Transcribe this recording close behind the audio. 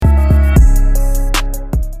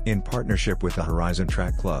In partnership with the Horizon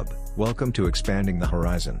Track Club, welcome to Expanding the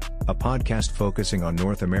Horizon, a podcast focusing on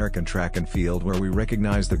North American track and field where we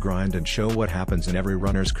recognize the grind and show what happens in every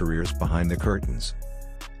runner's careers behind the curtains.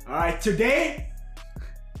 All right, today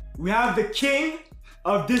we have the king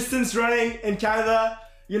of distance running in Canada.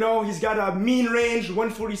 You know, he's got a mean range,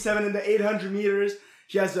 147 in the 800 meters.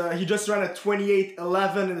 He just ran a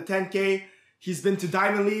 28:11 in the 10K. He's been to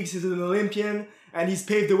Diamond Leagues, he's an Olympian, and he's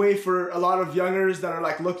paved the way for a lot of youngers that are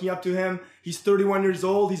like looking up to him. He's 31 years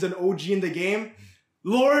old, he's an OG in the game.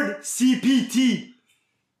 Lord CPT.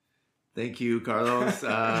 Thank you, Carlos.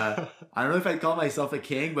 I don't know if I'd call myself a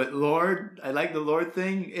king, but Lord, I like the Lord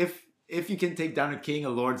thing. If you can take down a king, a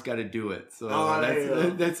Lord's got to do it. So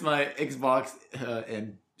that's my Xbox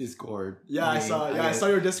and Discord. Yeah, I saw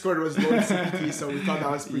your Discord was Lord CPT, so we thought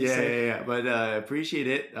that was pretty sick. Yeah. But appreciate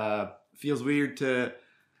it. Feels weird to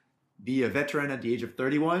be a veteran at the age of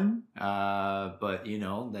 31, but you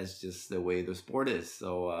know, that's just the way the sport is.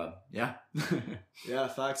 So yeah. Yeah,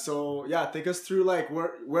 facts. So yeah, take us through like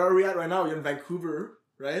where are we at right now? You're in Vancouver,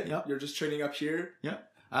 right? Yeah. You're just training up here. Yeah.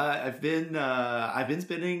 I've been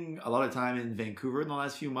spending a lot of time in Vancouver in the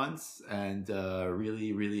last few months and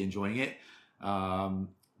really enjoying it.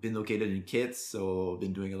 Been located in Kits, so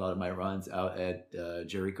been doing a lot of my runs out at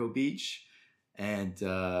Jericho Beach. And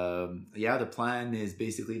the plan is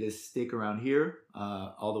basically to stick around here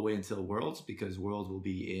all the way until Worlds, because Worlds will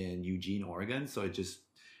be in Eugene, Oregon. So it just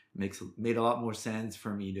made a lot more sense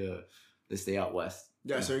for me to stay out west.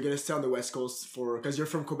 Yeah, so you're going to stay on the West Coast because you're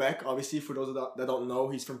from Quebec. Obviously, for those that don't know,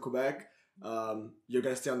 he's from Quebec. You're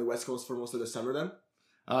going to stay on the West Coast for most of the summer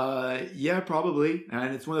then? Yeah, probably.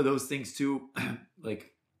 And it's one of those things too,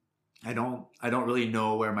 like I don't really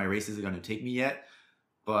know where my races are going to take me yet,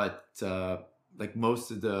 but like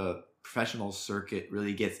most of the professional circuit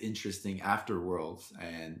really gets interesting after Worlds,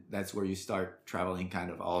 and that's where you start traveling kind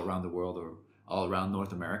of all around the world or all around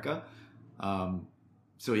North America.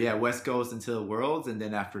 So yeah, West Coast until Worlds, and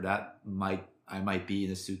then after that I might be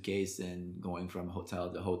in a suitcase and going from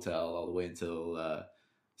hotel to hotel all the way until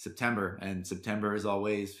September. And September is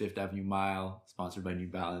always Fifth Avenue Mile, sponsored by New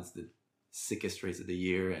Balance, the sickest race of the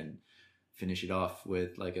year, and finish it off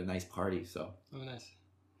with like a nice party. So nice.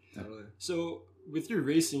 Totally. So with your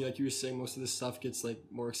racing, like you were saying, most of this stuff gets like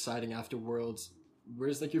more exciting after Worlds.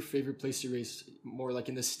 Where's like your favorite place to race? More like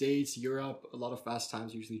in the States, Europe? A lot of fast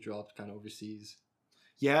times usually dropped kind of overseas.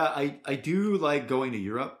 Yeah, I do like going to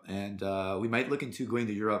Europe, and we might look into going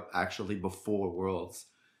to Europe actually before Worlds.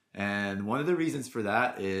 And one of the reasons for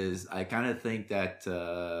that is I kind of think that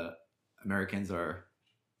Americans are,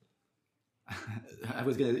 I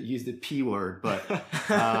was going to use the P word, but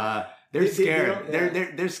they're scared.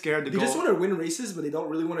 They're scared to go. They just want to win races, but they don't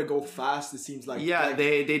really want to go fast. It seems like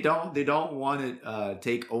they don't want to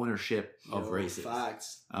take ownership of races.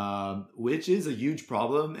 Facts. Which is a huge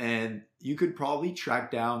problem, and you could probably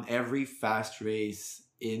track down every fast race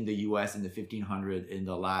in the U.S. in the 1500 in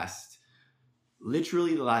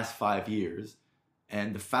literally the last 5 years,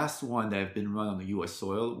 and the fast one that have been run on the U.S.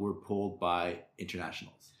 soil were pulled by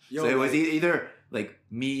internationals. So it was either like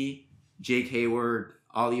me, Jake Hayward,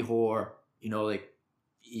 Ollie Hoare, you know, like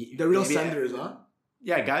the real senders, huh?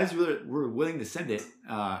 Yeah, guys were willing to send it,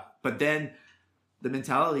 but then the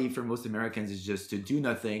mentality for most Americans is just to do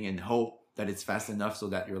nothing and hope that it's fast enough so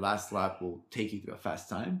that your last lap will take you to a fast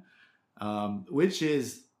time, which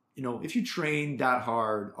is, you know, if you train that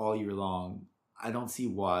hard all year long, I don't see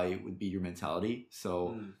why it would be your mentality.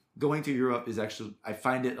 So going to Europe is actually, I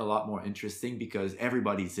find it a lot more interesting because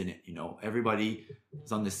everybody's in it, you know, everybody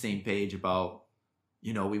is on the same page about,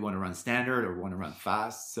 you know, we want to run standard or we want to run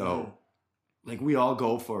fast. So like we all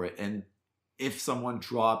go for it. And if someone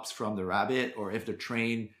drops from the rabbit, or if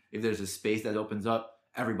there's a space that opens up,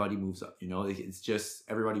 everybody moves up, you know. It's just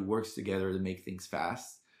everybody works together to make things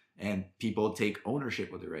fast, and people take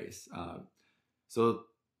ownership of the race. So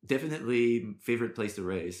definitely favorite place to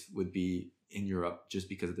race would be in Europe, just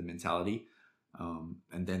because of the mentality.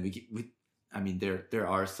 And then there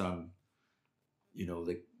are some, you know,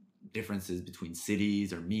 like differences between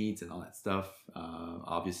cities or meets and all that stuff.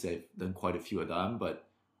 Obviously I've done quite a few of them, but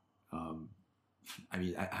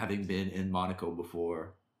having been in Monaco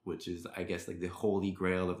before, which is, I guess, like the holy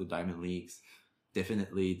grail of the Diamond Leagues,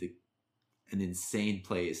 definitely an insane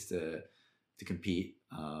place to compete.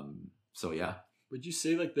 So yeah. Would you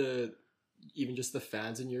say like even just the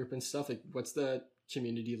fans in Europe and stuff, like what's the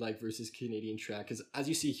community like versus Canadian track? Because as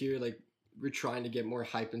you see here, like we're trying to get more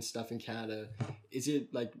hype and stuff in Canada. Is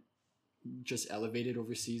it like just elevated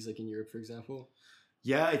overseas, like in Europe, for example?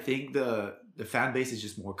 Yeah, I think the fan base is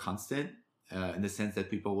just more constant in the sense that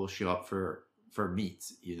people will show up for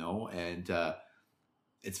meets, you know, and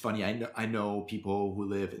it's funny. I know people who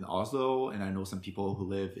live in Oslo, and I know some people who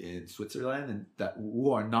live in Switzerland, and that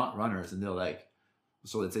who are not runners, and they're like,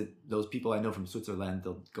 so it's those people I know from Switzerland.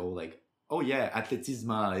 They'll go like, oh yeah,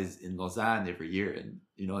 atletisme is in Lausanne every year, and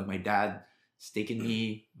you know, like my dad staken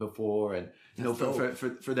me before, and you know,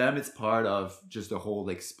 for them it's part of just the whole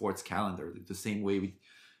like sports calendar, like the same way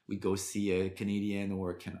we go see a Canadian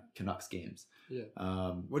or Canucks games. Yeah.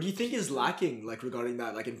 What do you think is lacking, like regarding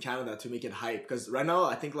that, like in Canada, to make it hype? Because right now,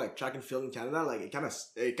 I think like track and field in Canada, like it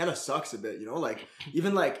kind of sucks a bit, you know. Like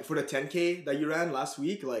even like for the 10K that you ran last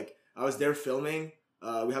week, like I was there filming.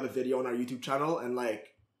 We have a video on our YouTube channel, and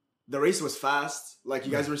like the race was fast. Like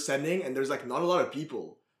you guys were sending, and there's like not a lot of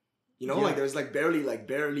people, you know. Like there's like barely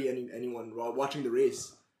anyone watching the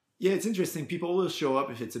race. Yeah, it's interesting. People will show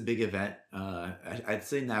up if it's a big event. I'd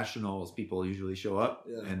say nationals, people usually show up,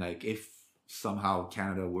 and like if somehow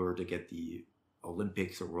Canada were to get the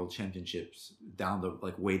Olympics or World Championships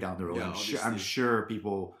way down the road, I'm sure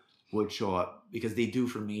people would show up because they do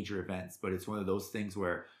for major events. But it's one of those things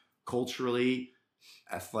where culturally,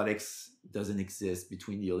 athletics doesn't exist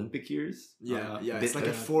between the Olympic years. It's like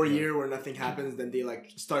a 4 year where nothing happens, then they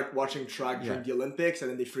like start watching track during the Olympics,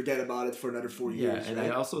 and then they forget about it for another 4 years. And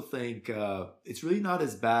right? I also think it's really not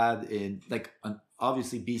as bad in like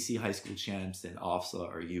obviously BC high school champs and OFSA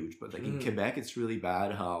are huge, but like in Quebec it's really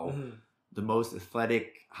bad how the most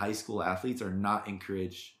athletic high school athletes are not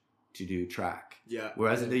encouraged to do track.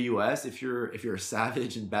 Whereas in the US, if you're a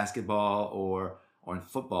savage in basketball or in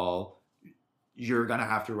football, you're gonna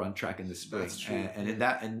have to run track in the spring. That's true.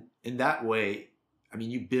 And in that way, I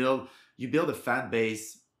mean, you build a fan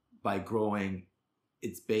base by growing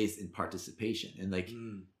its base in participation, and like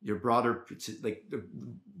your broader, like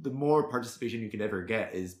the more participation you could ever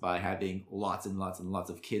get is by having lots and lots and lots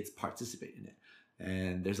of kids participate in it.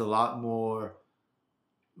 And there's a lot more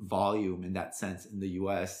volume in that sense in the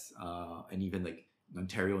US and even like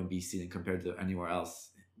Ontario and BC than compared to anywhere else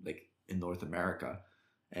like in North America.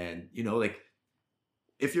 And you know, like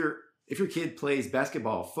if your kid plays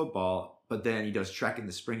basketball, football, but then he does track in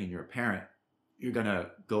the spring and you're a parent, you're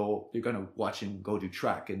gonna watch him go do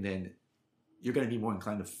track, and then you're gonna be more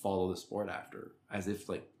inclined to follow the sport after, as if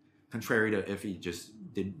like contrary to if he just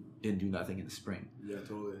didn't do nothing in the spring. Yeah,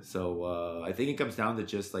 totally. So I think it comes down to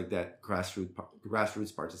just like that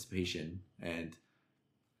grassroots participation, and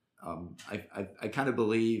I kind of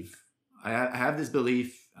believe I have this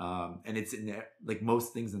belief, and it's in there, like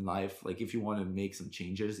most things in life. Like if you want to make some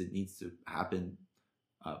changes, it needs to happen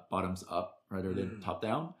bottoms up rather than top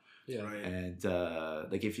down. Yeah. Right. And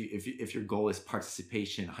like if your goal is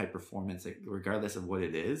participation, high performance, like regardless of what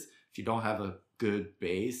it is, if you don't have a good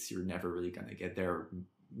base, you're never really gonna get there.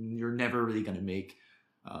 You're never really gonna make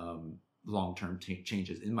long-term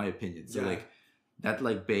changes, in my opinion. So like that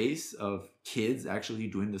like base of kids actually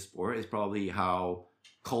doing the sport is probably how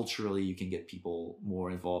culturally you can get people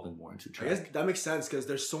more involved and more into track. I guess that makes sense because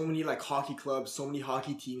there's so many like hockey clubs, so many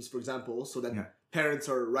hockey teams, for example, so that parents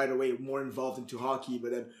are right away more involved into hockey.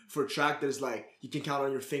 But then for track, there's like, you can count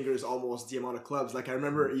on your fingers almost the amount of clubs. Like I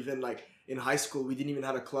remember even like in high school, we didn't even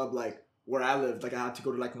have a club like where I lived. Like I had to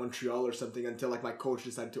go to like Montreal or something until like my coach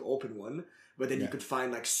decided to open one. But then you could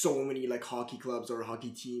find like so many like hockey clubs or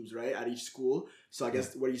hockey teams, right, at each school. So I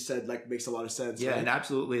guess what you said like makes a lot of sense. Yeah, right? and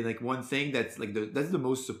absolutely. Like one thing that's like that's the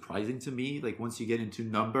most surprising to me. Like once you get into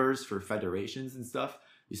numbers for federations and stuff,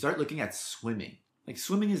 you start looking at swimming. Like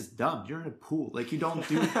swimming is dumb. You're in a pool. Like you don't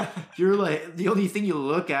do. You're like the only thing you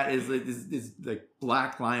look at is like this like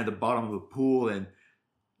black line at the bottom of a pool, and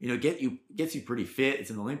you know gets you pretty fit.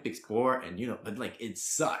 It's an Olympic sport, and you know, but like it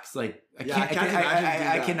sucks. Like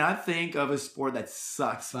I cannot think of a sport that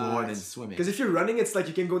sucks more than swimming. Because if you're running, it's like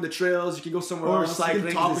you can go in the trails, you can go somewhere else, cycling, you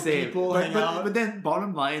can talk with people, but then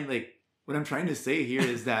bottom line, like what I'm trying to say here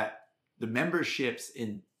is that the memberships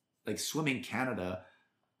in like Swimming Canada,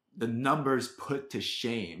 the numbers put to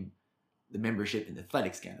shame the membership in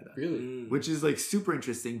Athletics Canada. Really? Which is like super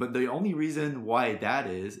interesting. But the only reason why that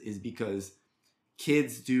is because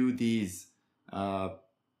kids do these, I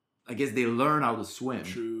guess they learn how to swim.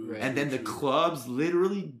 True. Right. And then the clubs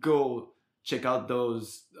literally go check out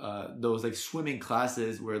those like swimming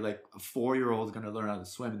classes where like a 4-year-old is going to learn how to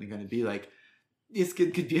swim, and they're going to be like, this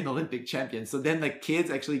kid could be an Olympic champion. So then like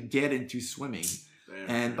kids actually get into swimming.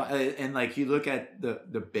 And like you look at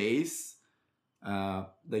the base,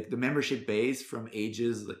 like the membership base from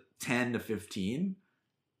ages like 10 to 15,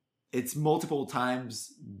 it's multiple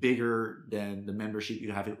times bigger than the membership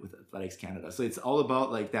you have it with Athletics Canada. So it's all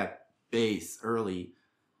about like that base early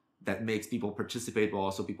that makes people participate, but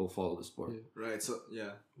also people follow the sport. Right. So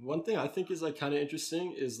yeah. One thing I think is like kind of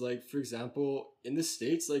interesting is like, for example, in the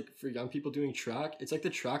States, like for young people doing track, it's like the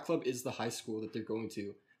track club is the high school that they're going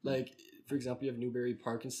to. Like, for example, you have Newbury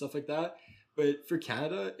Park and stuff like that. But for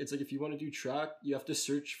Canada, it's like if you want to do track, you have to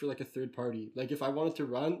search for like a third party. Like if I wanted to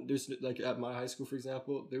run, there's like at my high school, for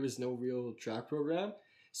example, there was no real track program.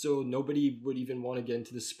 So nobody would even want to get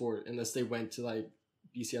into the sport unless they went to like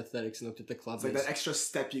BC Athletics and looked at the club. It's like that extra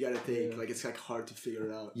step you gotta take. Yeah. Like it's like hard to figure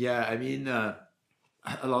it out. Yeah, I mean, a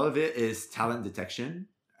lot of it is talent detection,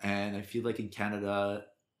 and I feel like in Canada,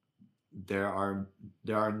 there are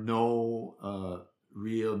no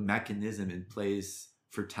real mechanism in place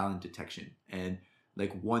for talent detection. And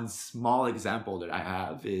like one small example that I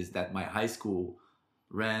have is that my high school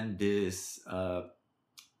ran this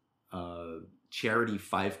charity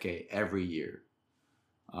 5K every year.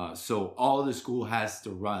 So all the school has to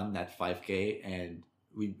run that 5K, and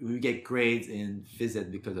we get grades in phys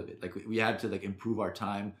ed because of it. Like we had to like improve our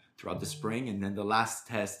time throughout the spring, and then the last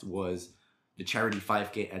test was the charity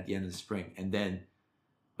 5K at the end of the spring. And then,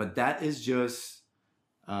 but that is just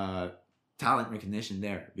talent recognition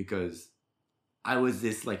there, because I was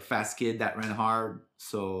this like fast kid that ran hard.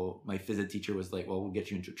 So my phys ed teacher was like, well, we'll get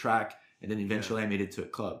you into track. And then eventually I made it to a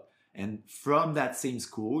club. And from that same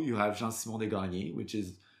school, you have Jean-Simon Desgagnés, which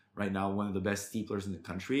is right now one of the best steeplers in the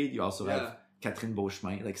country. You also have Catherine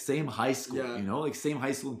Beauchemin, like same high school, you know, like same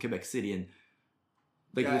high school in Quebec City. And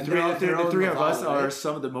like the three of us are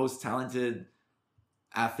some of the most talented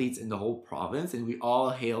athletes in the whole province, and we all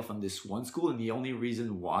hail from this one school. And the only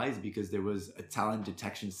reason why is because there was a talent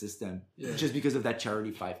detection system, just because of that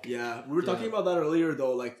charity 5K. Yeah, we were talking about that earlier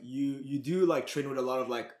though. Like you do like train with a lot of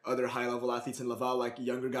like other high level athletes in Laval, like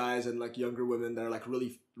younger guys and like younger women that are like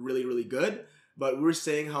really good. But we were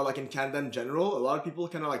saying how like in Canada in general, a lot of people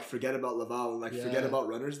kind of like forget about Laval and like forget about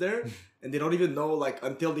runners there, and they don't even know like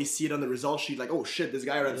until they see it on the result sheet, like, oh shit, this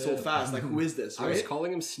guy ran so fast. Like, who is this? Right? I was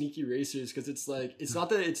calling them sneaky racers because it's like it's not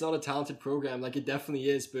that it's not a talented program, like it definitely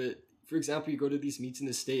is. But for example, you go to these meets in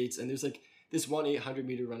the States, and there's like this one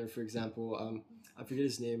 800-meter runner, for example. I forget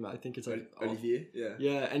his name. I think it's like Olivier.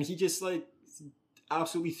 Yeah, and he just like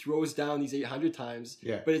absolutely throws down these 800 times.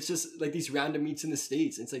 Yeah, but it's just like these random meets in the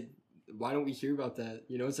States. It's like, why don't we hear about that?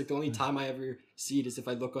 You know, it's like the only time I ever see it is if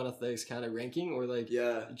I look on Athletics Canada ranking or like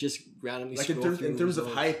just randomly like scroll in terms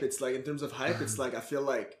of hype. It's like it's like I feel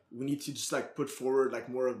like we need to just like put forward like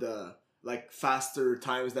more of the like faster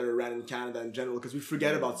times that are ran in Canada in general, because we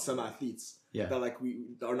forget about some athletes that like we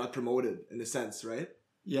are not promoted in a sense, right?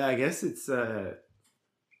 Yeah, I guess it's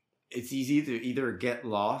easy to either get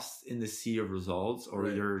lost in the sea of results or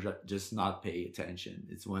either just not pay attention.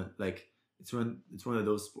 It's one of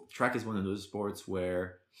those, track is one of those sports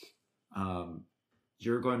where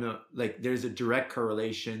you're going to like, there's a direct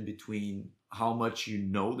correlation between how much you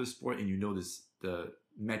know the sport and you know the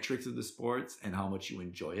metrics of the sports and how much you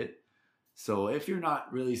enjoy it. So if you're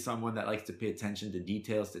not really someone that likes to pay attention to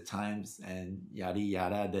details, to times and yada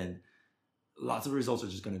yada, then lots of results are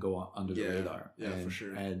just going to go under the radar. Yeah, for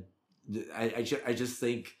sure. And I just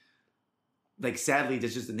think, like, sadly,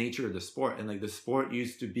 that's just the nature of the sport. And like the sport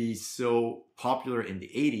used to be so popular in the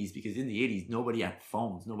 80s, because in the 80s, nobody had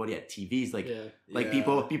phones, nobody had TVs.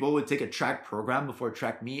 People would take a track program before a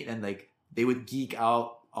track meet, and like they would geek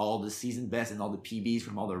out all the season best and all the PBs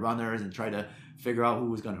from all the runners and try to figure out who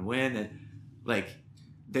was going to win. And like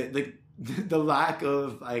the lack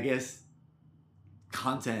of, I guess,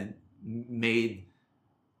 content made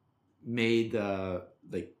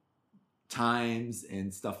like times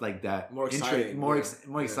and stuff like that more exciting, more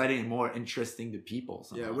exciting and more interesting to people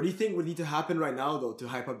somehow. Yeah, what do you think would need to happen right now though to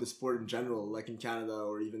hype up the sport in general, like in Canada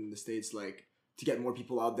or even in the States, like to get more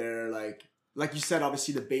people out there? Like you said,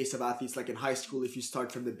 obviously the base of athletes, like in high school, if you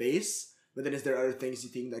start from the base, but then is there other things you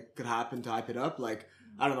think that could happen to hype it up? Like,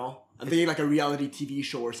 I don't know, I'm thinking like a reality TV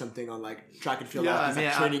show or something on like track and field athletes,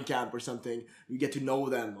 like training camp or something. You get to know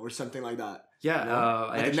them or something like that. Yeah, you know?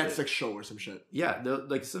 Like a Netflix show or some shit. Yeah,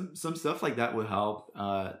 like some stuff like that would help.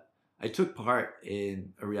 I took part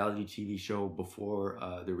in a reality TV show before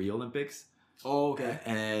the Rio Olympics. Oh, okay.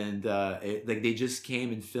 And like they just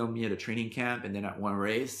came and filmed me at a training camp and then at one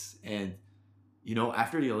race. And you know,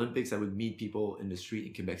 after the Olympics, I would meet people in the street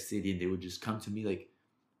in Quebec City, and they would just come to me like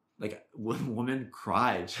one woman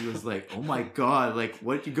cried. She was like, "Oh my God, like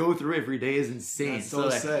what you go through every day is insane." That's so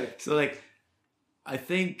sick. So like, I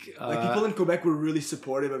think like people in Quebec were really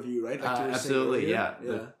supportive of you, right? Like absolutely, yeah.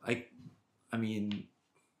 I mean,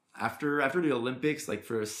 after the Olympics, like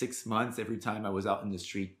for 6 months, every time I was out in the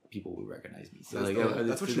street, people would recognize me. So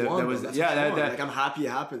that's what you want. Like I'm happy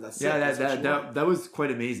it happened. That was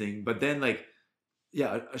quite amazing. But then like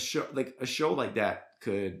yeah, a show like that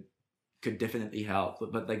could definitely help.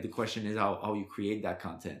 But like the question is how you create that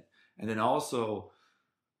content. And then also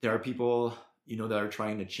there are people, you know, that are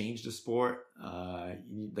trying to change the sport.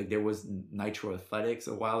 Like there was Nitro Athletics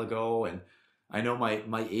a while ago, and I know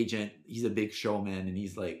my agent, he's a big showman, and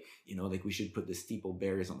he's like, you know, like we should put the steeple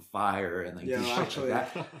bears on fire and like do shit like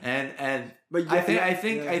that. And But I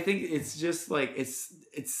think it's just like it's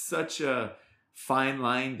such a fine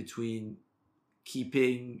line between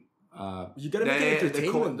keeping you gotta make it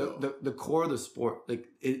entertainment. The core of the sport, like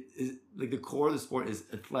it is like the core of the sport is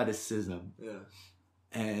athleticism. Yeah.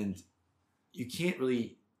 And you can't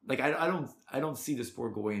really like I don't see the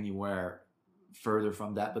sport going anywhere further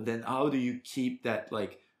from that. But then how do you keep that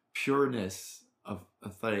like pureness of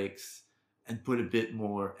athletics and put a bit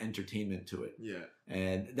more entertainment to it? Yeah.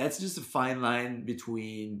 And that's just a fine line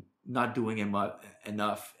between not doing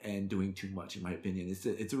enough and doing too much, in my opinion.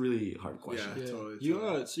 It's a really hard question. Yeah, Yeah.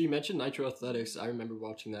 totally. So you mentioned Nitro Athletics. I remember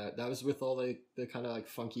watching that. That was with all like the kind of like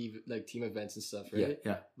funky like team events and stuff, right?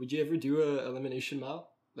 Yeah. Would you ever do a elimination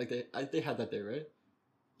mile? Like they had that there, right?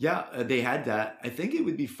 Yeah, they had that. I think it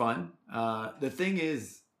would be fun. The thing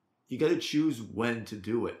is, you got to choose when to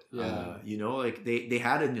do it. Yeah. You know, like they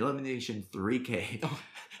had an elimination 3K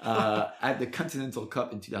at the Continental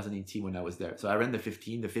Cup in 2018 when I was there. So I ran the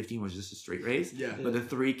 15. The 15 was just a straight race. Yeah. But the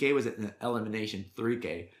 3K was an elimination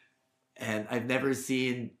 3K. And I've never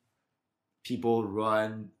seen people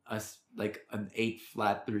run like an 8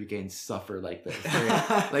 flat 3K and suffer like this.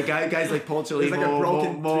 Like guys like Paul Chalimo, like a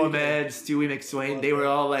broken Mohamed, Stewie McSwain, they were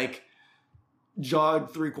all like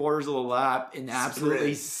jogged 3/4 of a lap and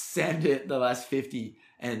absolutely sent it the last 50,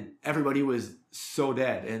 and everybody was so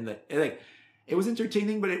dead. And like it was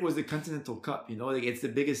entertaining, but it was the Continental Cup, you know, like it's the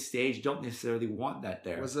biggest stage. Don't necessarily want that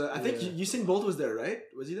there. I think Usain Bolt was there, right?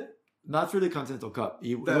 Was he there? Not for the Continental Cup.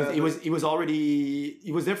 He was there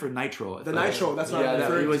for Nitro. The Nitro, that's what I'm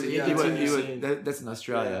referring to. That's in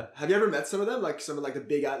Australia. Yeah. Have you ever met some of them? Like some of like the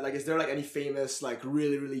big, like is there like any famous, like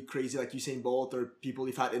really, really crazy, like Usain Bolt or people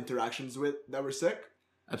you've had interactions with that were sick?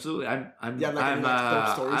 Absolutely. I'm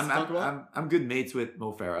good mates with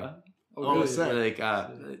Mo Farah. Oh, really? Sick.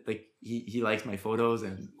 Like he likes my photos,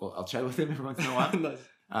 and I'll chat with him every once in a while. Nice.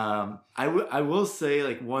 I will say,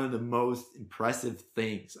 like, one of the most impressive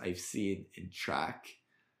things I've seen in track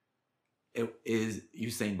is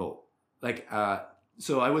Usain Bolt. Like,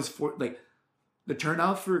 so I was the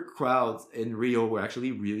turnout for crowds in Rio were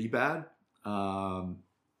actually really bad.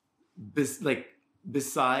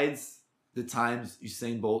 Besides the times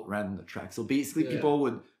Usain Bolt ran on the track. So basically people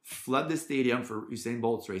would flood the stadium for Usain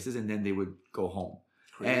Bolt's races, and then they would go home.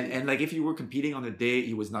 And like if you were competing on the day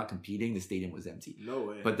he was not competing, the stadium was empty. No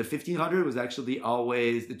way. But the 1500 was actually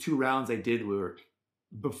always, the 2 rounds I did were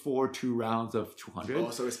before 2 rounds of 200.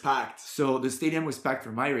 Oh, so it's packed. So the stadium was packed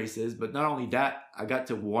for my races, but not only that, I got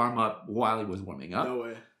to warm up while he was warming up. No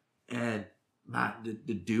way. And man,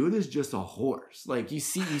 the dude is just a horse. Like you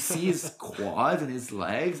see his quads and his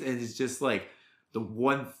legs, and it's just like the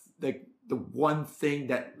one thing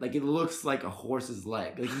that, like, it looks like a horse's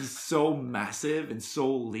leg. Like he's so massive and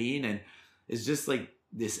so lean, and it's just like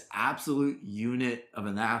this absolute unit of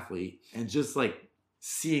an athlete. And just like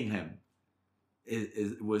seeing him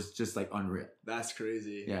was just like unreal. That's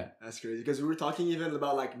crazy. Yeah, that's crazy. Because we were talking even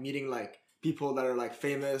about like meeting like people that are like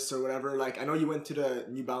famous or whatever. Like I know you went to the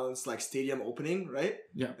New Balance like stadium opening, right?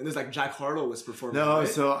 Yeah. And there's like Jack Harlow was performing. No, right?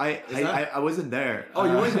 so I wasn't there. Oh,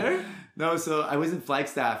 you weren't there? No, so I was in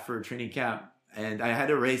Flagstaff for training camp, and I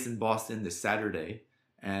had a race in Boston this Saturday,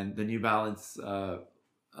 and the New Balance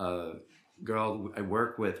girl I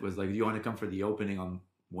work with was like, "Do you want to come for the opening on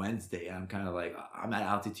Wednesday?" And I'm kind of like, I'm at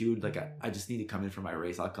altitude, like I just need to come in for my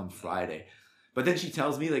race. I'll come Friday. But then she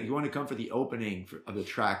tells me, like, "You want to come for the opening of the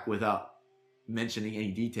track," without mentioning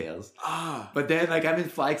any details. But then like I'm in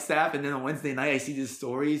Flagstaff, and then on Wednesday night I see these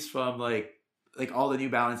stories from like all the New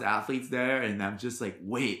Balance athletes there, and I'm just like,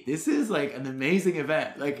 wait, this is like an amazing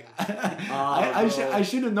event. Like I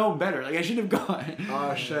should have known better. Like I should have gone.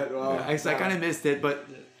 Oh shit. Well, I kind of missed it, but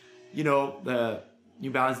you know, the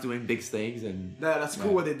New Balance doing big things, and that's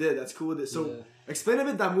cool what they did. That's cool what they did. So explain a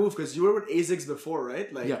bit that move, because you were with ASICS before,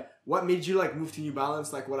 right? Like what made you like move to New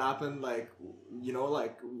Balance? Like what happened? Like, you know,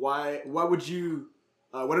 like why would you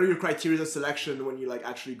what are your criteria of selection when you like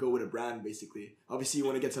actually go with a brand? Basically, obviously you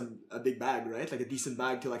want to get a big bag, right? Like a decent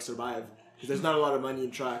bag to like survive, because there's not a lot of money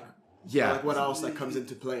in track. Yeah. Like what else like comes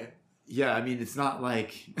into play? Yeah, I mean, it's not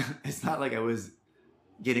like I was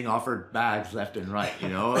getting offered bags left and right, you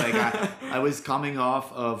know. Like I was coming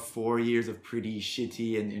off of 4 years of pretty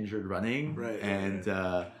shitty and injured running, right? And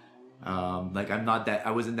like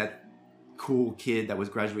I wasn't that cool kid that was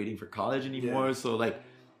graduating for college anymore. Yeah. So like,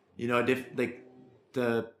 you know,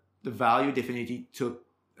 the value definitely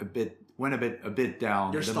went a bit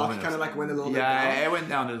down. Your stock kind of like went a little bit down. Yeah, it went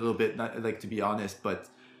down a little bit, like, to be honest. But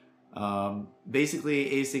basically,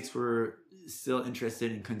 ASICs were still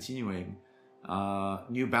interested in continuing.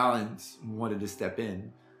 New Balance wanted to step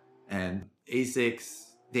in, and ASICs,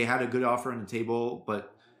 they had a good offer on the table,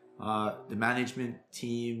 but the management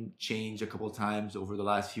team changed a couple of times over the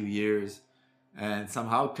last few years, and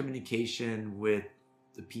somehow communication with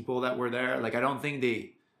the people that were there, like, I don't think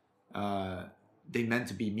they meant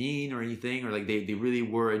to be mean or anything, or like they really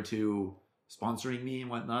were into sponsoring me and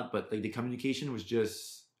whatnot, but like the communication was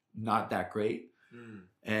just not that great.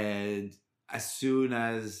 And as soon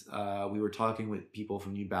as we were talking with people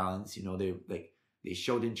from New Balance, you know, they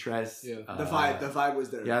showed interest. Yeah. The vibe was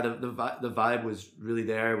there. Yeah, the vibe was really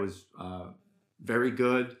there. It was very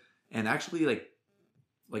good, and actually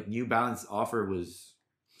like New Balance offer was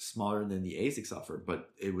smaller than the ASICS offer, but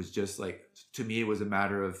it was just like, to me, it was a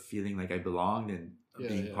matter of feeling like I belonged and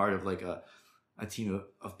being part of like a team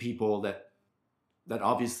of people that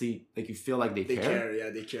obviously, like, you feel like they care. Yeah,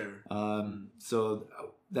 they care. So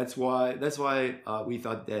that's why we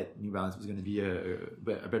thought that New Balance was going to be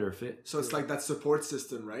a better fit. So it's like that support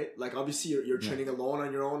system, right? Like, obviously you're training alone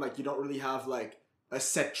on your own. Like, you don't really have like a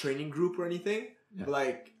set training group or anything. Yeah. But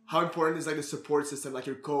like, how important is like the support system, like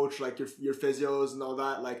your coach, like your physios and all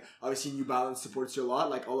that? Like, obviously New Balance supports you a lot,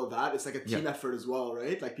 like all of that. It's like a team effort as well,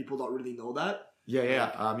 right? Like, people don't really know that.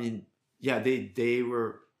 Yeah. I mean, yeah, they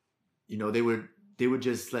were, you know, they would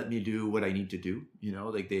just let me do what I need to do. You know,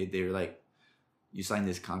 like they're like, you sign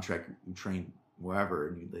this contract, you train wherever,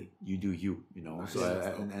 and you do you know. Nice.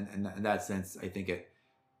 So and in that sense, I think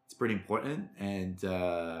it's pretty important. And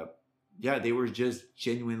yeah, they were just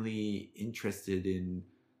genuinely interested in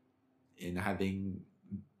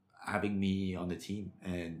having me on the team,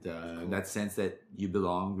 and Cool. that sense that you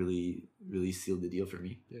belong really sealed the deal for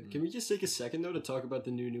me. Yeah. Can we just take a second though to talk about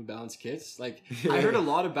the New Balance kits? Like, I heard a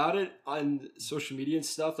lot about it on social media and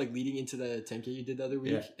stuff, like leading into the 10K you did the other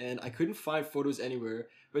week, and I couldn't find photos anywhere.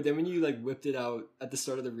 But then when you like whipped it out at the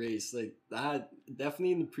start of the race, like, that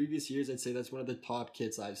definitely in the previous years, I'd say that's one of the top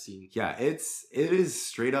kits I've seen. Yeah, it is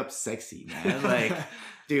straight up sexy, man. Like,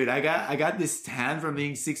 dude, I got this tan from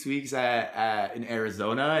being 6 weeks in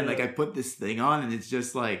Arizona, and like I put this thing on, and it's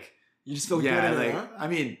just like, you just feel good in it, huh? I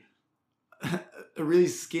mean, a really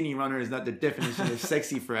skinny runner is not the definition of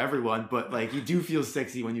sexy for everyone, but like, you do feel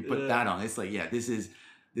sexy when you put that on. It's like, yeah, this is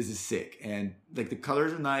sick, and like the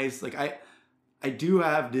colors are nice. Like, I do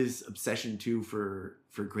have this obsession too for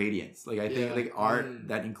gradients. Like, I think like art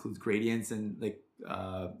that includes gradients and like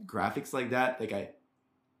graphics like that. Like,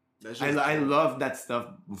 I love that stuff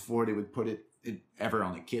before they would put it ever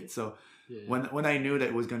on a kit. So when I knew that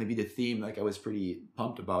it was going to be the theme, like, I was pretty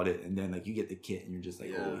pumped about it. And then like you get the kit and you're just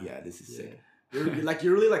like, oh yeah, this is sick. You're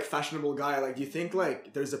really like fashionable guy. Like, do you think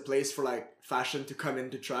like there's a place for like fashion to come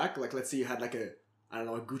into track? Like, let's say you had like a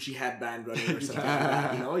Gucci headband running or something like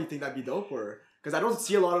that, you know? You think that'd be dope? Or because I don't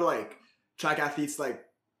see a lot of like track athletes like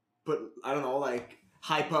put, I don't know, like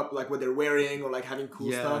hype up like what they're wearing or like having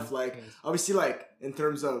cool stuff. Like, obviously, like in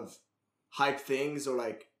terms of hype things or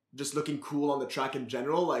like just looking cool on the track in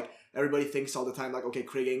general, like everybody thinks all the time like, okay,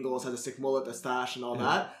 Craig Ingles has a sick mullet, a stash and all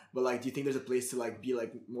that. But like, do you think there's a place to like be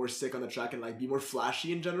like more sick on the track and like be more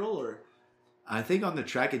flashy in general? Or I think on the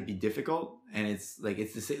track it'd be difficult, and it's the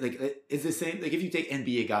same. Like, it's the same. Like, if you take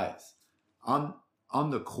NBA guys on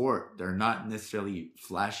the court, they're not necessarily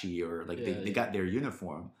flashy or like they got their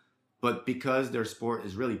uniform, but because their sport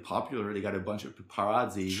is really popular, they got a bunch of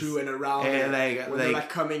paparazzi. True, and around and they're like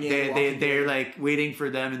coming in, they're like waiting for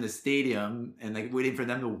them in the stadium and like waiting for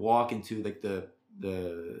them to walk into like the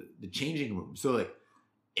changing room. So like,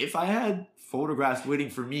 if I had photographs waiting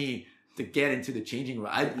for me to get into the changing room,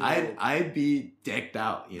 I'd be decked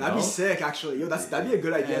out. You know? That'd be sick, actually. Yo, that'd be a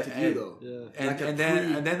good idea to do though. Yeah. Like and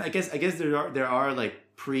then I guess there are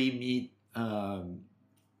like pre-meet.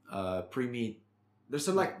 There's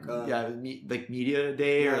some like like media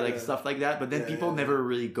day or like stuff like that. But then people never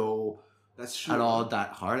really go at all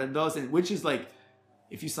that hard on those, and which is like,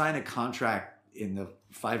 if you sign a contract in the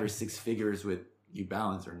 5 or 6 figures with New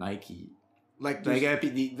Balance or Nike. Like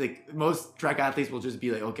most track athletes will just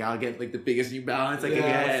be like, okay, I'll get like the biggest New Balance. Like,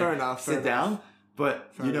 fair enough. Sit down.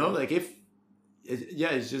 But you know, like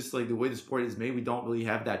it's just like the way the sport is made. We don't really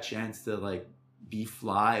have that chance to like be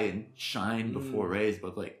fly and shine before race.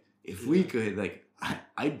 But like, if we could, like,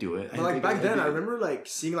 I'd do it. But like back then, I remember like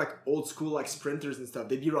seeing like old school like sprinters and stuff.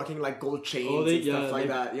 They'd be rocking like gold chains and stuff like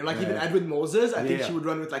that. You know, like even Edwin Moses, I think she would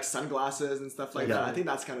run with like sunglasses and stuff like that. I think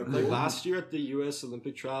that's kind of cool. Like last year at the U.S.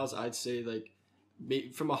 Olympic trials, I'd say like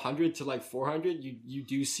from 100 to like 400, you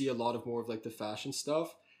do see a lot of more of like the fashion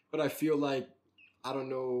stuff. But I feel like, I don't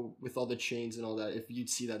know, with all the chains and all that, if you'd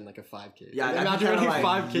see that in like a 5K. Yeah, like, imagine running like,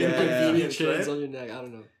 5K with convenient chains on your neck. I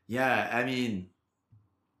don't know. Yeah, I mean,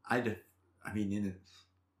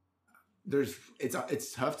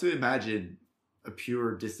 it's tough to imagine a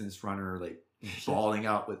pure distance runner like balling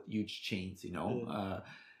out with huge chains, you know.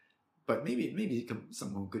 But maybe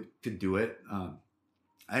someone could do it.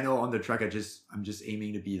 I know on the track, I'm just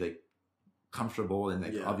aiming to be like comfortable and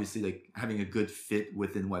like obviously like having a good fit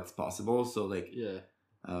within what's possible. So like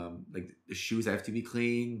like the shoes have to be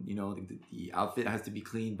clean, you know, like the outfit has to be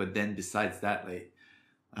clean. But then besides that, like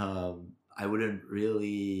I wouldn't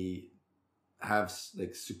really have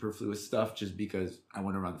like superfluous stuff just because I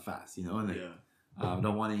want to run fast, you know, and like,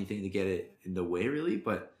 don't want anything to get it in the way really.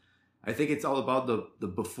 But I think it's all about the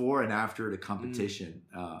before and after the competition.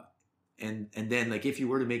 And then like if you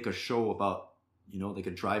were to make a show about, you know, like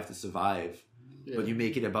a drive to survive, but you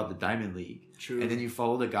make it about the Diamond League, and then you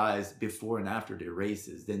follow the guys before and after their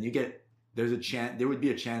races, then there would be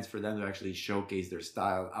a chance for them to actually showcase their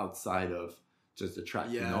style outside of just the track,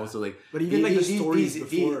 you know. So like, but even like the stories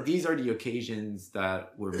before, these are the occasions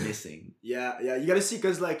that we're missing. You gotta see,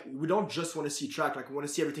 because like we don't just want to see track, like we want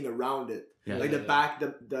to see everything around it.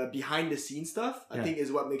 The behind the scenes stuff, I think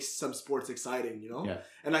is what makes some sports exciting, you know.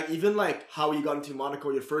 And like even like how you got into Monaco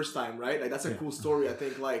your first time, right? Like that's a cool story. I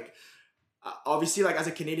think like obviously like as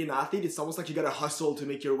a Canadian athlete, it's almost like you gotta hustle to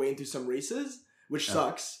make your way into some races, which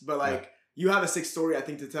sucks, but like you have a sick story I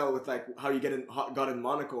think to tell with like how you got in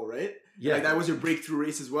Monaco, right? Like that was your breakthrough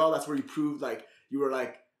race as well. That's where you proved like you were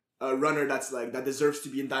like a runner that's like that deserves to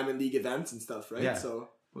be in Diamond League events and stuff, right? So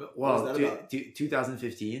well,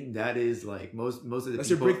 2015, that is like most of the that's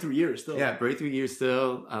people, your breakthrough year still. Yeah, breakthrough year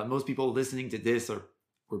still. Most people listening to this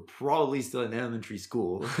were probably still in elementary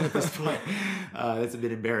school at this point. That's a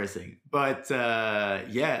bit embarrassing, but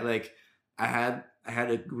like I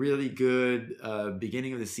had a really good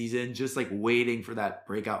beginning of the season, just like waiting for that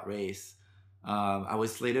breakout race. I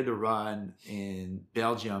was slated to run in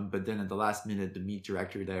Belgium, but then at the last minute, the meet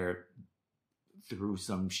director there, through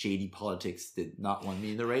some shady politics, did not want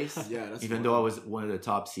me in the race. Even though I was one of the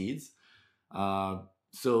top seeds.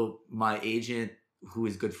 So my agent, who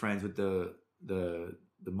is good friends with the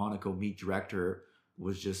Monaco meet director,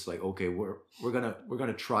 was just like, okay, we're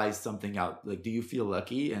gonna try something out. Like, do you feel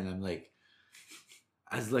lucky? And I'm like,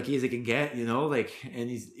 as lucky as I can get, you know. Like, and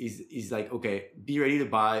he's like, okay, be ready to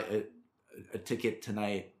buy a ticket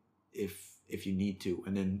tonight if you need to.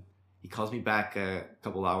 And then he calls me back a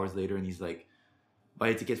couple hours later, and he's like, buy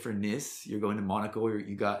a ticket for Nice. You're going to Monaco.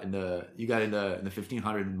 You got in the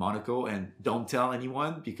 1500 in Monaco, and don't tell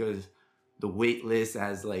anyone because the wait list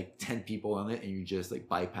has like 10 people on it, and you just like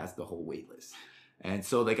bypass the whole wait list. And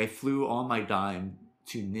so like I flew on my dime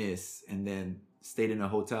to Nice, and then stayed in a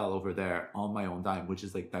hotel over there on my own dime, which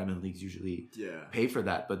is like Diamond Leagues usually pay for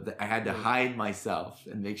that. But I had to hide myself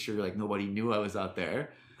and make sure like nobody knew I was out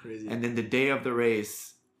there. Crazy. And then the day of the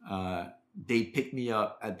race, they picked me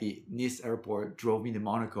up at the Nice airport, drove me to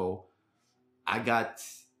Monaco. I got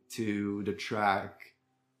to the track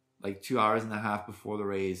like 2.5 hours before the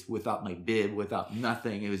race without my bib, without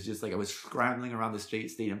nothing. It was just like I was scrambling around the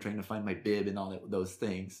stadium trying to find my bib and all those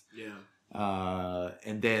things.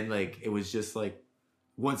 And then like it was just like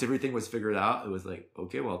once everything was figured out, it was like,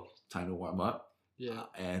 okay, well, time to warm up.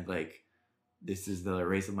 And like this is the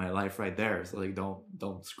race of my life right there. So like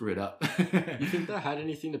don't screw it up. You think that had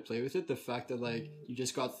anything to play with it? The fact that like you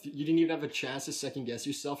just you didn't even have a chance to second guess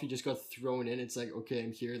yourself. You just got thrown in. It's like, okay,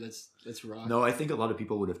 I'm here. Let's rock. No, I think a lot of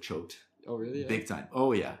people would have choked. Oh really? Big time.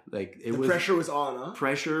 Oh yeah. Like the pressure was on, huh?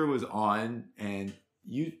 Pressure was on, and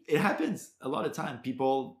it happens a lot of time.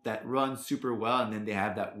 People that run super well and then they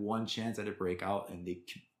have that one chance at a breakout and they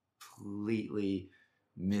completely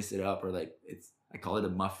miss it up, or like I call it a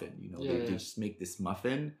muffin, you know. They just make this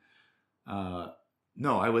muffin.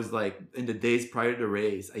 No, I was like in the days prior to the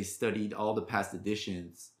race, I studied all the past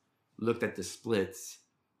editions, looked at the splits.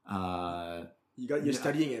 You're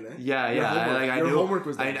studying it, eh? Your homework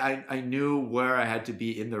was done. I knew where I had to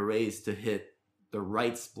be in the race to hit the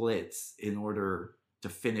right splits in order to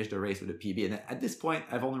finish the race with a PB. And at this point,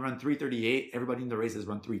 I've only run 3:38. Everybody in the race has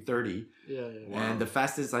run 3:30. And the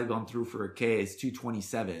fastest I've gone through for a K is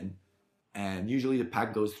 2:27. And usually the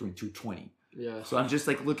pack goes through in 2:20. So I'm just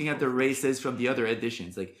like looking at the races from the other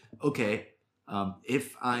editions. Like, okay,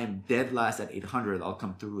 if I'm dead last at 800, I'll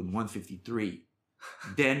come through in 1:53.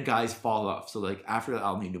 then guys fall off. So like after that,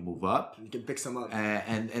 I'll need to move up. You can pick some up.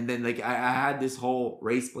 And then like I had this whole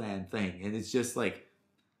race plan thing, and it's just like,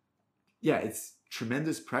 yeah, it's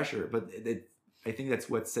tremendous pressure, but I think that's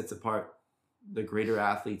what sets apart the greater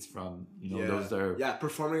athletes from, you know, those that are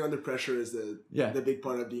performing under pressure is the big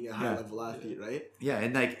part of being a high level athlete, right? Yeah,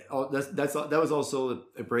 and like that was also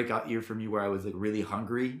a breakout year for me where I was like really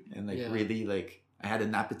hungry and like really like I had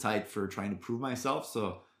an appetite for trying to prove myself.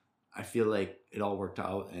 So I feel like it all worked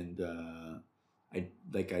out, and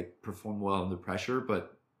I performed well under pressure.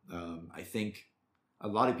 But I think a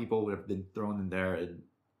lot of people would have been thrown in there and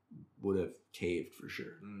would have caved for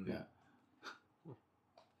sure. Yeah.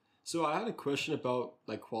 So I had a question about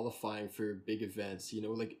like qualifying for big events. You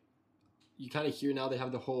know, like you kind of hear now they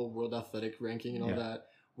have the whole World Athletic ranking and all that.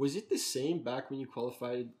 Was it the same back when you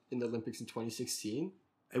qualified in the Olympics in 2016?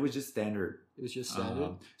 It was just standard. It was just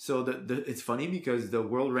standard. So it's funny because the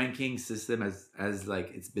world ranking system as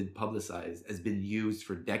like it's been publicized, has been used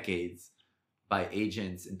for decades by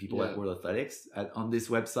agents and people at World Athletics. On this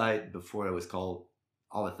website before it was called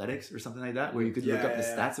All Athletics or something like that, where you could look up the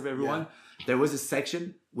stats of everyone. There was a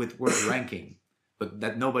section with world ranking, but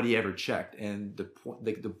that nobody ever checked. And the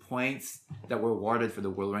points that were awarded for the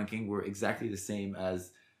world ranking were exactly the same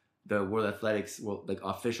as the World Athletics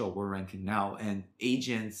official world ranking now. And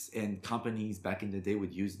agents and companies back in the day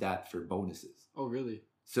would use that for bonuses. Oh, really?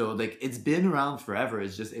 So like it's been around forever.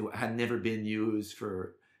 It's just it had never been used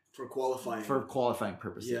for qualifying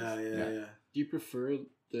purposes. Yeah. Do you prefer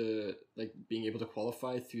the like being able to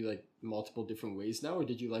qualify through like multiple different ways now, or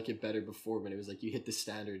did you like it better before when it was like you hit the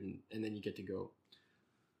standard and then you get to go?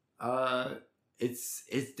 It's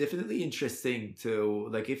definitely interesting to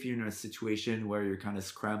like if you're in a situation where you're kind of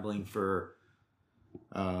scrambling for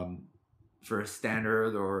a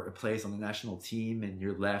standard or a place on the national team and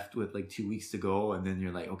you're left with like 2 weeks to go, and then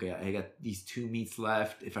you're like, okay, I got these 2 meets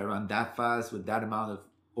left. If I run that fast with that amount of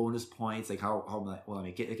bonus points, like how will I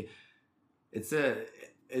make it? Like, it's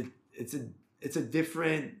a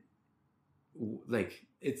different, like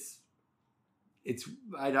it's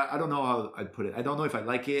I don't know how I'd put it. I don't know if I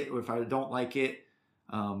like it or if I don't like it.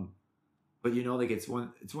 But you know, like it's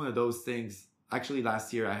one of those things. Actually,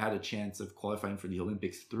 last year I had a chance of qualifying for the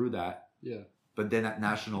Olympics through that. Yeah. But then at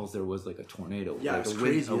nationals there was like a tornado. Yeah, like it's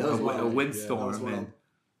crazy. A windstorm, and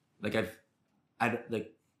like I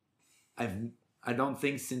don't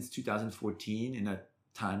think since 2014 in a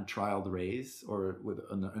time trialed race or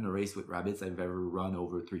in a race with rabbits I've ever run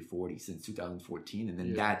over 340 since 2014. And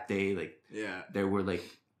then that day, like there were like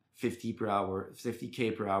 50k per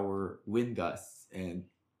hour wind gusts, and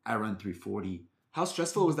I run 340. How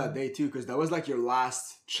stressful was that day too? Because that was like your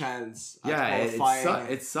last chance.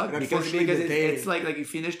 It sucked because it's like you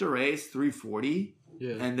finished the race 340,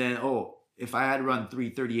 and then if I had run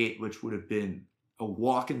 338, which would have been a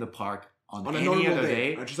walk in the park on any other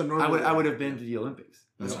day, I would have been to the Olympics.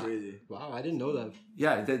 That's crazy. Wow, I didn't know that.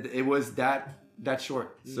 Yeah, it was that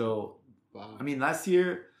short. So, I mean, last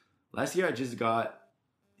year I just got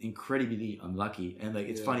incredibly unlucky, and like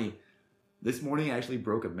it's funny. This morning I actually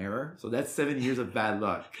broke a mirror, so that's 7 years of bad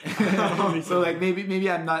luck. So like maybe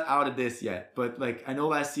I'm not out of this yet, but like I know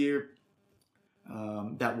last year,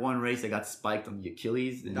 that one race I got spiked on the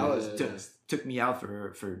Achilles, and took me out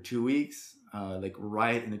for 2 weeks. Like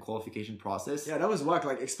right in the qualification process. Yeah, that was whack.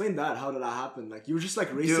 Like, explain that. How did that happen? Like, you were just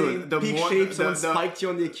like racing, peak shape, someone spiked you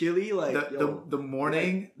on the Achilles. Like, the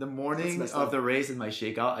morning of the race in my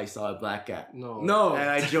shakeout, I saw a black cat. No. And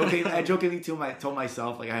I jokingly told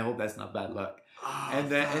myself, like, I hope that's not bad luck. And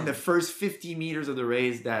then in the first 50 meters of the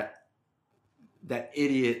race, that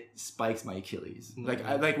idiot spikes my Achilles.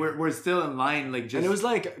 Like we're still in line. Like, just, and it was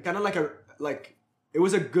like kind of like. It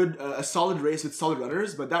was a solid race with solid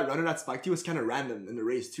runners, but that runner that spiked you was kind of random in the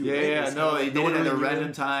race too. Yeah, right? No, it did it at a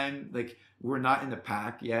random time. Like, we're not in the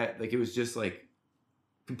pack yet. Like, it was just like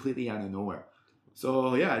completely out of nowhere.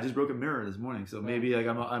 So yeah, I just broke a mirror this morning. So maybe like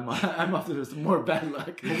I'm off to some more bad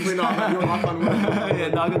luck. Hopefully not. You're knock on wood. Yeah,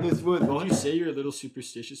 knock on this wood. Would you say you're a little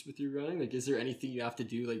superstitious with your running? Like, is there anything you have to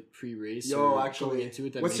do like pre-race? Actually, into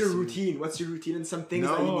it what's your routine? What's your routine and some things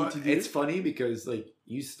that you need to do? It's funny because like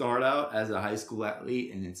you start out as a high school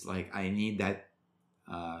athlete, and it's like I need that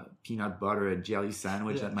peanut butter and jelly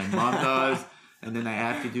sandwich that my mom does, and then I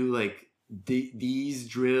have to do like these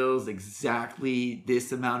drills exactly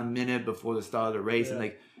this amount of minute before the start of the race, and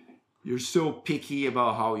like you're so picky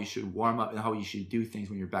about how you should warm up and how you should do things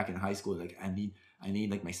when you're back in high school. Like I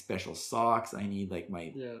need like my special socks, I need like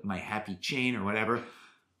my happy chain or whatever.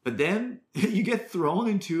 But then you get thrown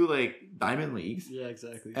into like diamond leagues. Yeah,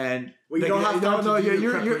 exactly. And you don't have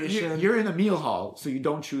you're in a meal hall, so you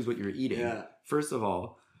don't choose what you're eating. First of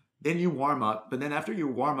all, Then you warm up, but then after you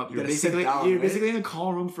warm up, you're gotta sit basically down, right? basically in a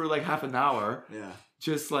call room for like half an hour, Yeah.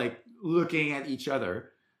 just like looking at each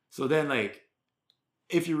other. So then like,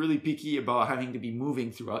 if you're really picky about having to be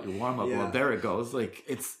moving throughout your warm up, Yeah. well, there it goes. Like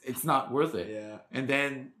it's not worth it. Yeah. And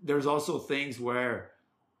then there's also things where,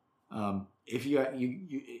 if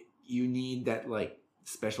you need that like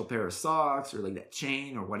special pair of socks or like that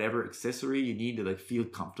chain or whatever accessory you need to like feel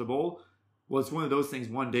comfortable. Well, it's one of those things.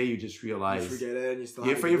 One day you just realize You forget it and you still you,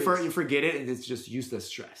 have for, it you, to for, use. you forget it and it's just useless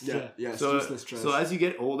stress. Yeah. Yeah. It's So, useless stress. so as you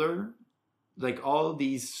get older, like all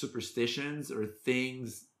these superstitions or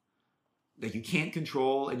things that you can't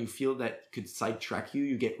control and you feel that could sidetrack you,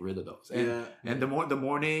 you get rid of those. And, Yeah. and the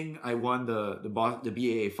morning I won the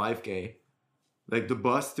BAA 5K, like the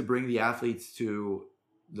bus to bring the athletes to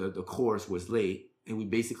the course was late, and we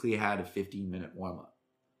basically had a 15-minute warm up.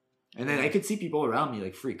 And then I could see people around me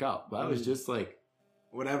like freak out, but I was just like,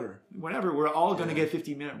 whatever. we're all gonna get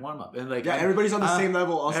 15-minute warm up, and like Yeah, everybody's on the same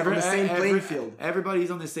level, also on the same playing field. Everybody's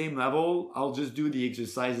on the same level. I'll just do the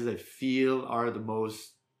exercises I feel are the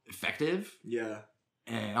most effective, Yeah.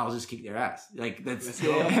 and I'll just kick their ass. Like that's Let's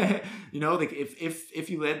go. you know, like if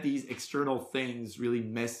you let these external things really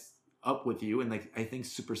mess up with you, and like I think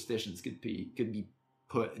superstitions could be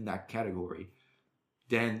put in that category,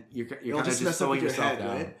 then you're kind of just mess up slowing with your yourself head,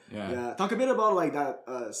 down. right? Yeah. Yeah. Talk a bit about like that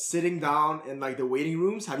sitting down in like the waiting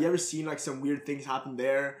rooms. Have you ever seen like some weird things happen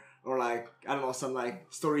there? Or like, I don't know, some like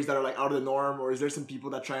stories that are like out of the norm? Or is there some people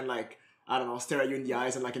that try and like, I don't know, stare at you in the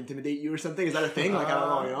eyes and like intimidate you or something? Is that a thing? Like, I don't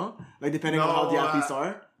know, you know? Like depending on how the athletes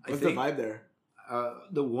are? What's the vibe there?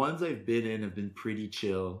 The ones I've been in have been pretty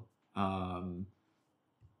chill.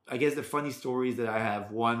 I guess the funny stories that I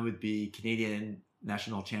have, one would be Canadian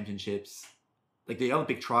National Championships, like the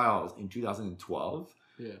Olympic trials in 2012.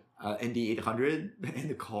 Yeah. In the 800 in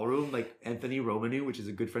the call room, like Anthony Romanu, which is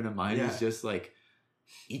a good friend of mine, Yeah. is just like,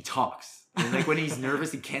 he talks. And like when he's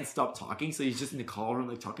nervous, he can't stop talking. So he's just in the call room,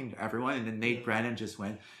 like talking to everyone. And then Nate Brandon just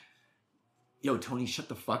went, "Yo, Tony, shut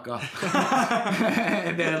the fuck up."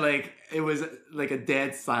 And then like, it was like a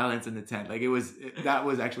dead silence in the tent. Like that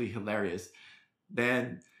was actually hilarious.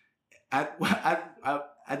 Then at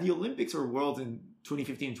the Olympics or Worlds in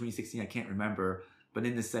 2015 and 2016, I can't remember, but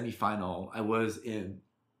in the semifinal, I was in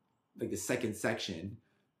like the second section,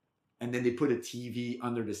 and then they put a TV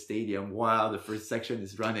under the stadium while the first section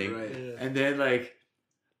is running. Right. Yeah. And then like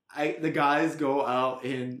the guys go out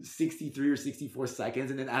in 63 or 64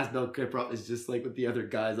 seconds, and then Asbel Kiprop is just like with the other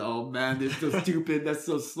guys, "Oh man, they're so stupid, that's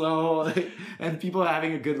so slow." Like, and people are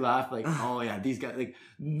having a good laugh, like, "Oh yeah, these guys, like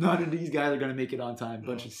none of these guys are gonna make it on time,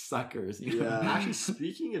 bunch of suckers." You know? Yeah. Actually,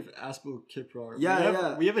 speaking of Aspel Kiprop,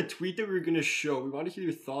 Yeah, we have a tweet that we're gonna show. We want to hear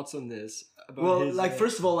your thoughts on this. About Well, his, like,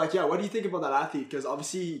 first of all, like, yeah, what do you think about that athlete? Because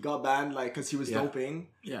obviously he got banned, like, because he was Yeah. doping.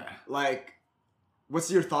 Yeah. Like, what's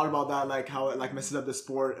your thought about that? Like, how it, like, messes up the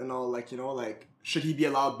sport and all, like, you know, like, should he be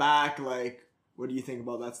allowed back? Like, what do you think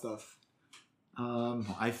about that stuff?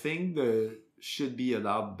 I think the should be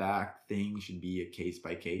allowed back thing should be a case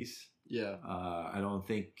by case. yeah, I don't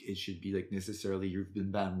think it should be like necessarily you've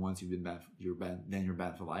been banned once, you're banned, then you're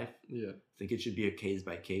banned for life. yeah, I think it should be a case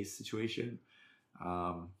by case situation.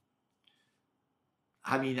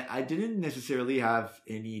 I mean, I didn't necessarily have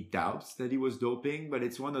any doubts that he was doping, but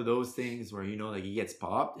it's one of those things where, you know, like he gets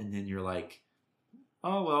popped and then you're like,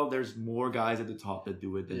 oh, well, there's more guys at the top that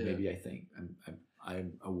do it than Yeah. maybe I think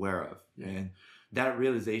I'm aware of. And that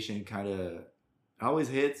realization kind of always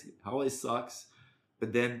hits, always sucks.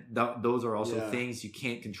 But then those are also Yeah. things you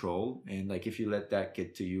can't control. And like, if you let that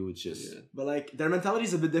get to you, it's just, yeah. But, like, their mentality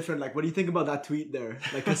is a bit different. Like, what do you think about that tweet there?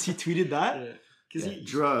 Like, because he tweeted that? Yeah. Because Yeah,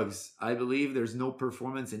 drugs. I believe there's no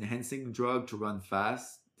performance enhancing drug to run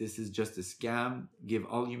fast. This is just a scam. Give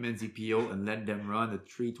all humans EPO and let them run at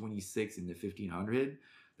 326 in the 1500.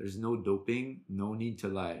 There's no doping. No need to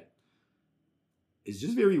lie. It's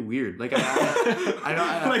just very weird. Like I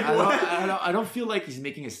don't feel like he's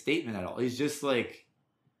making a statement at all. He's just like,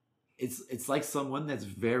 it's like someone that's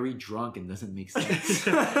very drunk and doesn't make sense.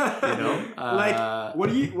 You know? Like,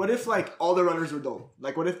 what if, like, all the runners were doped?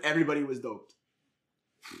 Like, what if everybody was doped?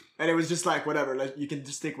 And it was just like, whatever, like, you can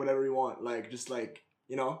just take whatever you want. Like, just like,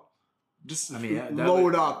 you know, just I mean, that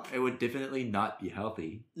load up. It would definitely not be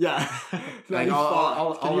healthy. Yeah. Like Can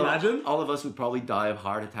all you imagine? all of us would probably die of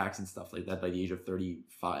heart attacks and stuff like that by the age of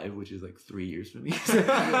 35, which is like 3 years for me.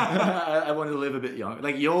 I want to live a bit younger,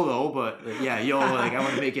 like YOLO, but like, yeah, YOLO. Like I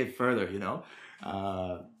want to make it further, you know.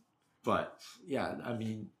 But yeah, I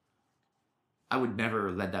mean, I would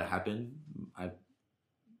never let that happen. I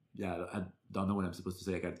don't know what I'm supposed to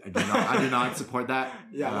say. Like, I do not support that.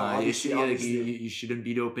 Yeah, no, you, obviously. you shouldn't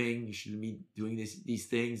be doping. You shouldn't be doing these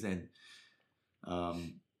things. And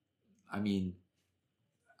I mean,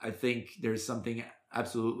 I think there's something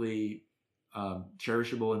absolutely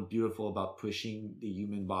cherishable and beautiful about pushing the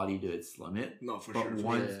human body to its limit. No, for But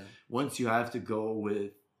sure. once you have to go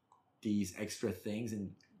with these extra things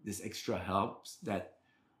and this extra helps that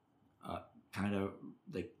kind of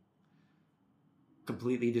like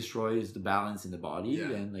completely destroys the balance in the body,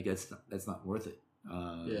 then like that's not worth it.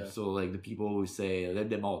 So like the people who say let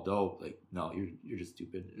them all dope, like no, you're just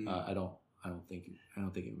stupid. I don't think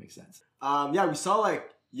it makes sense. We saw like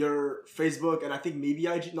your Facebook and I think maybe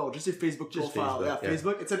IG. No, just your Facebook profile. Facebook,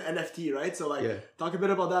 Facebook. It's an NFT, right? So like, talk a bit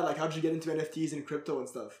about that. Like, how did you get into NFTs and crypto and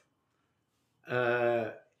stuff?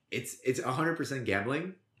 It's 100%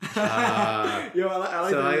 gambling. Yo, I like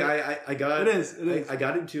so that. I got it is. I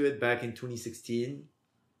got into it back in 2016,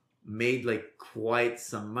 made like quite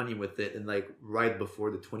some money with it, and like right before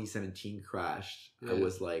the 2017 crash, I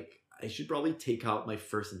was like, I should probably take out my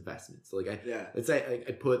first investment. So like let's say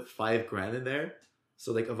I put $5,000 in there.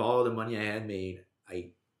 So like of all the money I had made,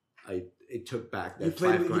 it took back that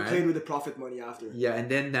 $5,000. You played with the profit money after. Yeah, and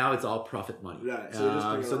then now it's all profit money. Right.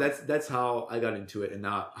 So, that's how I got into it, and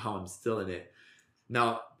now how I'm still in it.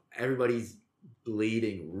 Now everybody's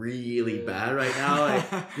bleeding really bad right now.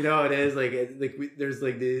 Like, you know, it is there's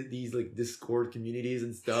like these like Discord communities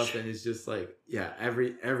and stuff, and it's just like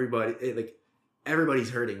everybody's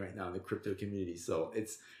hurting right now in the crypto community. So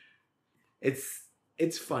it's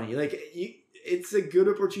funny. Like it's a good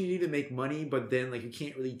opportunity to make money, but then like you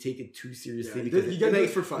can't really take it too seriously because you get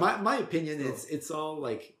it for fun. My opinion is it's all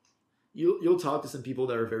like you'll talk to some people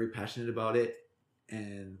that are very passionate about it,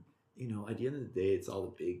 and you know at the end of the day it's all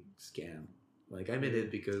a big scam. Like I'm in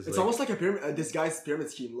it because it's almost like a pyramid, this guy's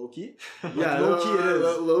pyramid scheme, low key. Yeah, low key it is.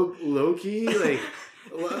 Low key, like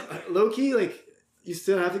low key, like you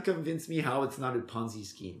still have to convince me how it's not a Ponzi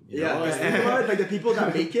scheme. You know? Like the people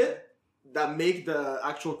that make it, that make the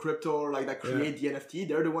actual crypto or like that create the NFT,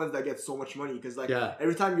 they're the ones that get so much money because like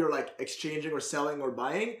every time you're like exchanging or selling or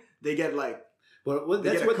buying, they get like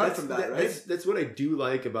that's what I do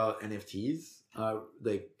like about NFTs.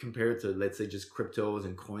 Like compared to let's say just cryptos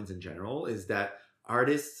and coins in general, is that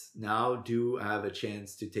artists now do have a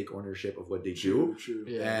chance to take ownership of what they do. True.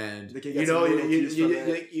 Yeah. And you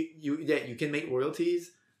can make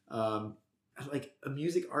royalties. Like a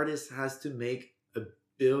music artist has to make a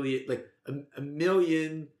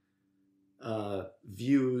million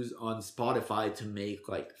views on Spotify to make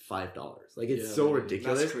like $5. Like it's so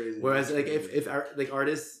ridiculous. That's crazy. Whereas like if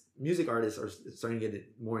music artists are starting to get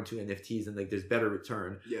more into NFTs and like there's better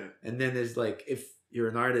return. Yeah. And then there's like if you're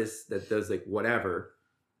an artist that does like whatever,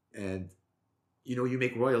 and you know you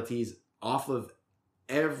make royalties off of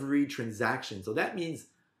every transaction. So that means,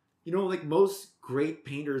 you know, like most great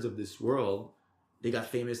painters of this world, they got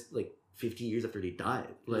famous like 50 years after they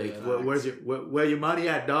died. Like where your money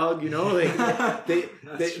at, dog? You know, like they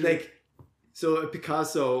like. So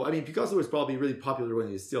Picasso was probably really popular when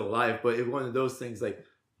he was still alive, but it one of those things like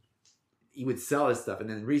he would sell his stuff and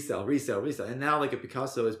then resell, and now like a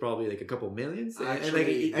Picasso is probably like a couple millions.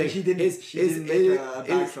 Actually, and he didn't make a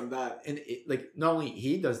bag from that. And like not only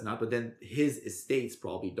he does not, but then his estates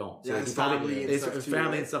probably don't. So his family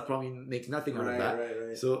and stuff probably makes nothing out of that.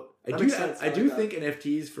 Right. So I do think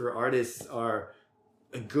NFTs for artists are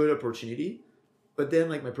a good opportunity, but then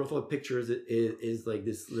like my profile pictures is like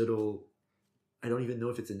this little. I don't even know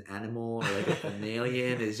if it's an animal or like an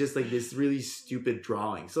alien. It's just like this really stupid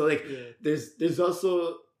drawing. So like there's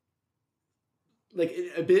also like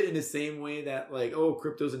a bit in the same way that like, oh,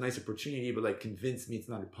 crypto's a nice opportunity, but like convince me it's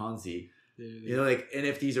not a Ponzi. You know, like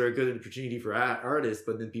NFTs are a good opportunity for artists,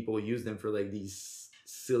 but then people use them for like these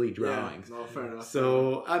silly drawings. No, fair enough.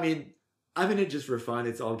 So I mean, I'm in it just for fun.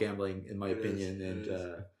 It's all gambling in my opinion,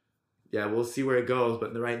 and yeah, we'll see where it goes,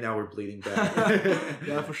 but right now we're bleeding back.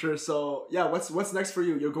 Yeah, for sure. So, yeah, what's next for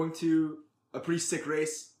you? You're going to a pretty sick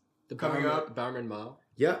race coming up. Bowerman Mile.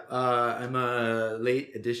 Yeah, I'm a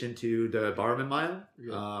late addition to the Bowerman Mile.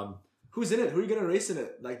 Yeah. Who's in it? Who are you going to race in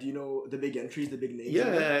it? Like, do you know the big entries, the big names?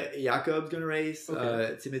 Yeah, Jakob's going to race.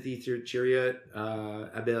 Timothy Chariot,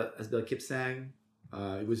 Asbel Kipsang.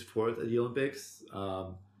 He was fourth at the Olympics.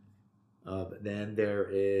 But then there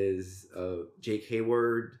is Jake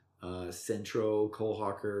Hayward. Centro, Cole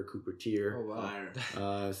Hawker, Cooper Tier. Oh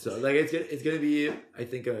wow! So like it's gonna be, I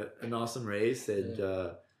think, an awesome race, and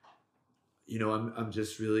you know I'm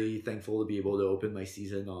just really thankful to be able to open my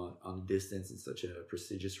season on distance in such a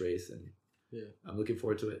prestigious race, and I'm looking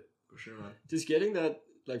forward to it. For sure, man. Just getting that,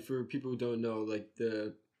 like for people who don't know, like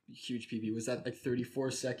the huge PB, was that like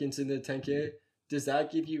 34 seconds in the 10K? Does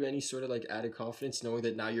that give you any sort of like added confidence knowing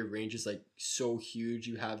that now your range is like so huge?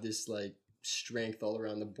 You have this like strength all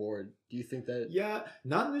around the board. Do you think that? Yeah,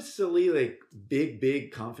 not necessarily like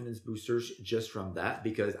big confidence boosters just from that,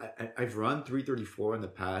 because I've run 334 in the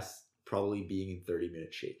past, probably being in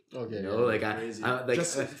 30-minute shape. Okay, you know, like Crazy. I like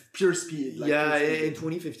Just pure speed. Like yeah, pure speed. in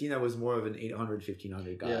 2015 I was more of an 800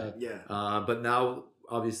 1500 guy. Yeah. But now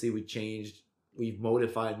obviously we've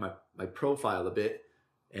modified my profile a bit,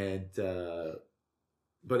 and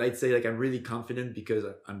but I'd say like I'm really confident because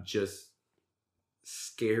I'm just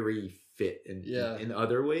scary fit in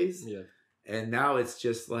other ways. Yeah. And now it's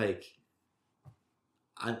just like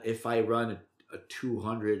if I run a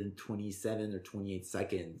 227 or 28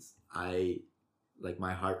 seconds,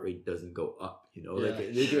 my heart rate doesn't go up, you know.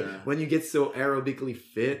 When you get so aerobically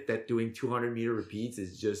fit that doing 200-meter repeats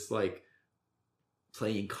is just like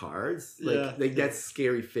playing cards, like that's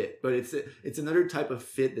scary fit. But it's another type of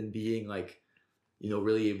fit than being like, you know,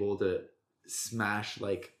 really able to smash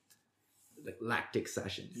like lactic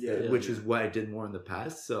sessions, which is what I did more in the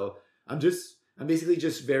past. So I'm basically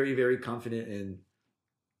just very, very confident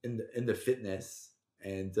in the fitness,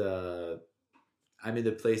 and I'm in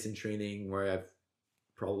a place in training where I've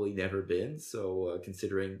probably never been. So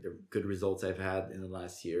considering the good results I've had in the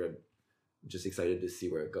last year, I'm just excited to see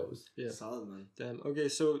where it goes. Yeah, solid, man. Damn. Okay,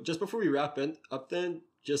 so just before we wrap up, then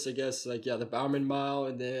just I guess like the Bowerman Mile,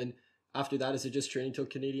 and then after that, is it just training till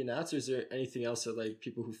Canadian Nats, or is there anything else that like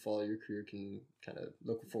people who follow your career can kind of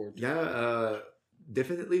look forward to? Yeah,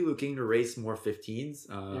 definitely looking to race more 15s.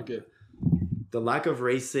 Okay. The lack of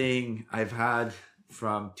racing I've had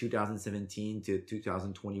from 2017 to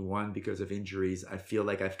 2021 because of injuries, I feel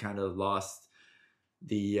like I've kind of lost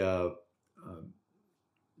the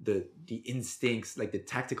instincts, like the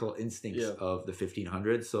tactical instincts of the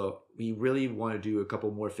 1500. So we really want to do a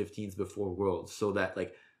couple more 15s before Worlds, so that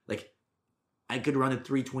like I could run a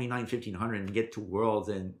 3:29 1500 and get to Worlds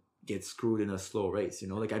and get screwed in a slow race, you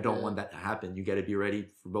know. Like I don't want that to happen. You got to be ready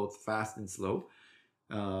for both fast and slow.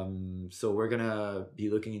 So we're gonna be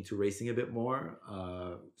looking into racing a bit more.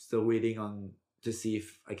 Still waiting to see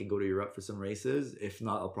if I can go to Europe for some races. If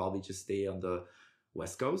not, I'll probably just stay on the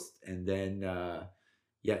West Coast, and then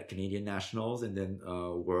Canadian Nationals, and then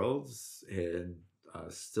Worlds, and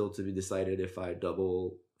still to be decided if I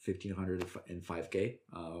double 1500 and 5K.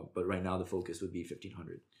 But right now the focus would be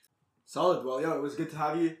 1500. Solid. Well, it was good to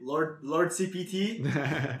have you, Lord CPT.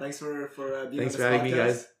 Thanks for being on this Thanks for having me,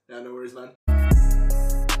 guys. Yeah, no worries, man.